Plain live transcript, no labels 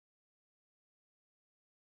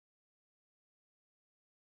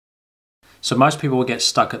So most people will get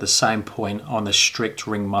stuck at the same point on the strict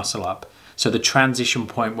ring muscle up. So the transition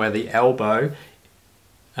point where the elbow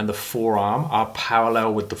and the forearm are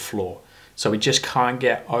parallel with the floor. So we just can't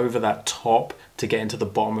get over that top to get into the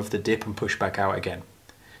bottom of the dip and push back out again.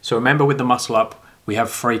 So remember, with the muscle up, we have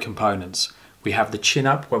three components. We have the chin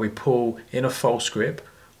up, where we pull in a false grip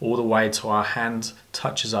all the way till our hand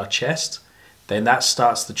touches our chest. Then that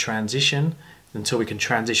starts the transition until we can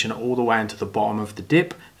transition all the way into the bottom of the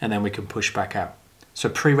dip, and then we can push back out. So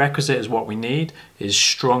prerequisite is what we need is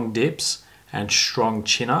strong dips and strong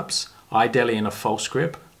chin ups, ideally in a false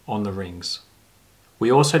grip on the rings.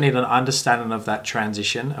 We also need an understanding of that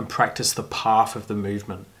transition and practice the path of the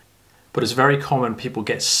movement. But it's very common people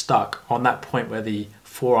get stuck on that point where the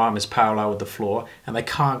forearm is parallel with the floor and they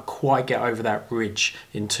can't quite get over that ridge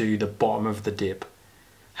into the bottom of the dip.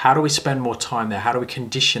 How do we spend more time there? How do we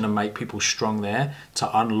condition and make people strong there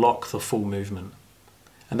to unlock the full movement?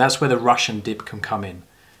 And that's where the Russian dip can come in.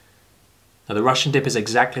 Now the Russian dip is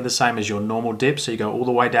exactly the same as your normal dip, so you go all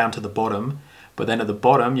the way down to the bottom, but then at the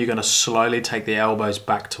bottom you're going to slowly take the elbows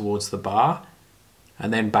back towards the bar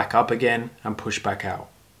and then back up again and push back out.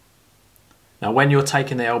 Now when you're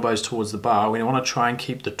taking the elbows towards the bar, we want to try and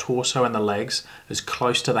keep the torso and the legs as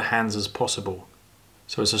close to the hands as possible.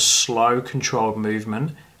 So it's a slow, controlled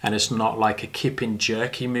movement, and it's not like a kipping,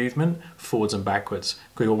 jerky movement forwards and backwards.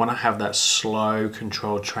 We want to have that slow,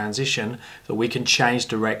 controlled transition that we can change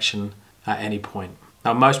direction at any point.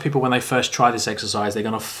 Now most people, when they first try this exercise, they're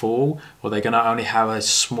going to fall, or they're going to only have a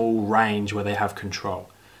small range where they have control.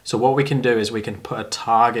 So what we can do is we can put a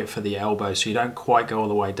target for the elbow so you don't quite go all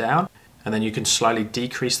the way down, and then you can slowly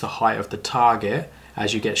decrease the height of the target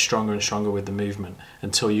as you get stronger and stronger with the movement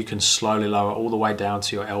until you can slowly lower all the way down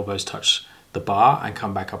to your elbows touch the bar and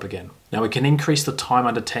come back up again. Now we can increase the time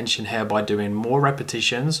under tension here by doing more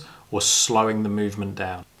repetitions or slowing the movement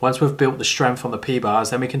down. Once we've built the strength on the P-bars,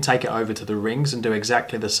 then we can take it over to the rings and do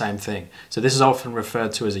exactly the same thing. So this is often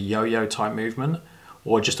referred to as a yo-yo type movement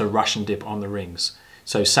or just a Russian dip on the rings.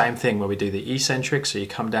 So same thing where we do the eccentric, so you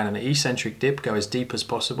come down in an eccentric dip, go as deep as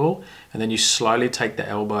possible, and then you slowly take the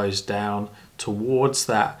elbows down towards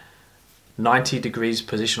that 90 degrees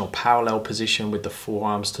position or parallel position with the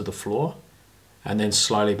forearms to the floor, and then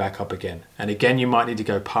slowly back up again. And again, you might need to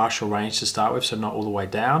go partial range to start with, so not all the way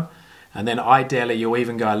down. And then ideally, you'll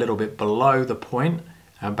even go a little bit below the point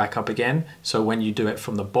and back up again. So when you do it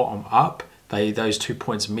from the bottom up, those 2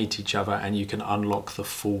 points meet each other and you can unlock the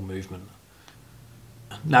full movement.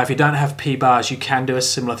 Now, if you don't have P-bars, you can do a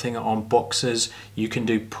similar thing on boxes. You can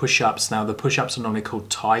do push-ups. Now, the push-ups are normally called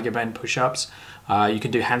tiger bend push-ups. You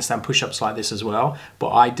can do handstand push-ups like this as well. But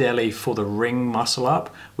ideally, for the ring muscle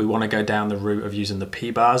up, we want to go down the route of using the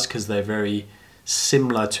P-bars because they're very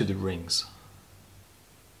similar to the rings.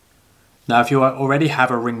 Now, if you already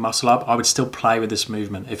have a ring muscle up, I would still play with this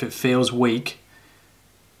movement. If it feels weak,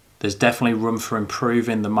 there's definitely room for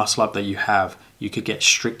improving the muscle up that you have. You could get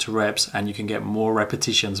stricter reps and you can get more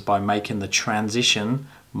repetitions by making the transition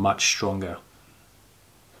much stronger.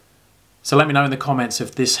 So let me know in the comments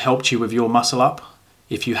if this helped you with your muscle up,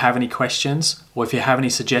 if you have any questions, or if you have any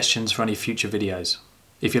suggestions for any future videos.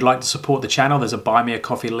 If you'd like to support the channel, there's a Buy Me a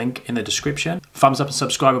Coffee link in the description. Thumbs up and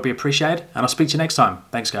subscribe would be appreciated, and I'll speak to you next time.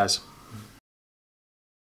 Thanks, guys.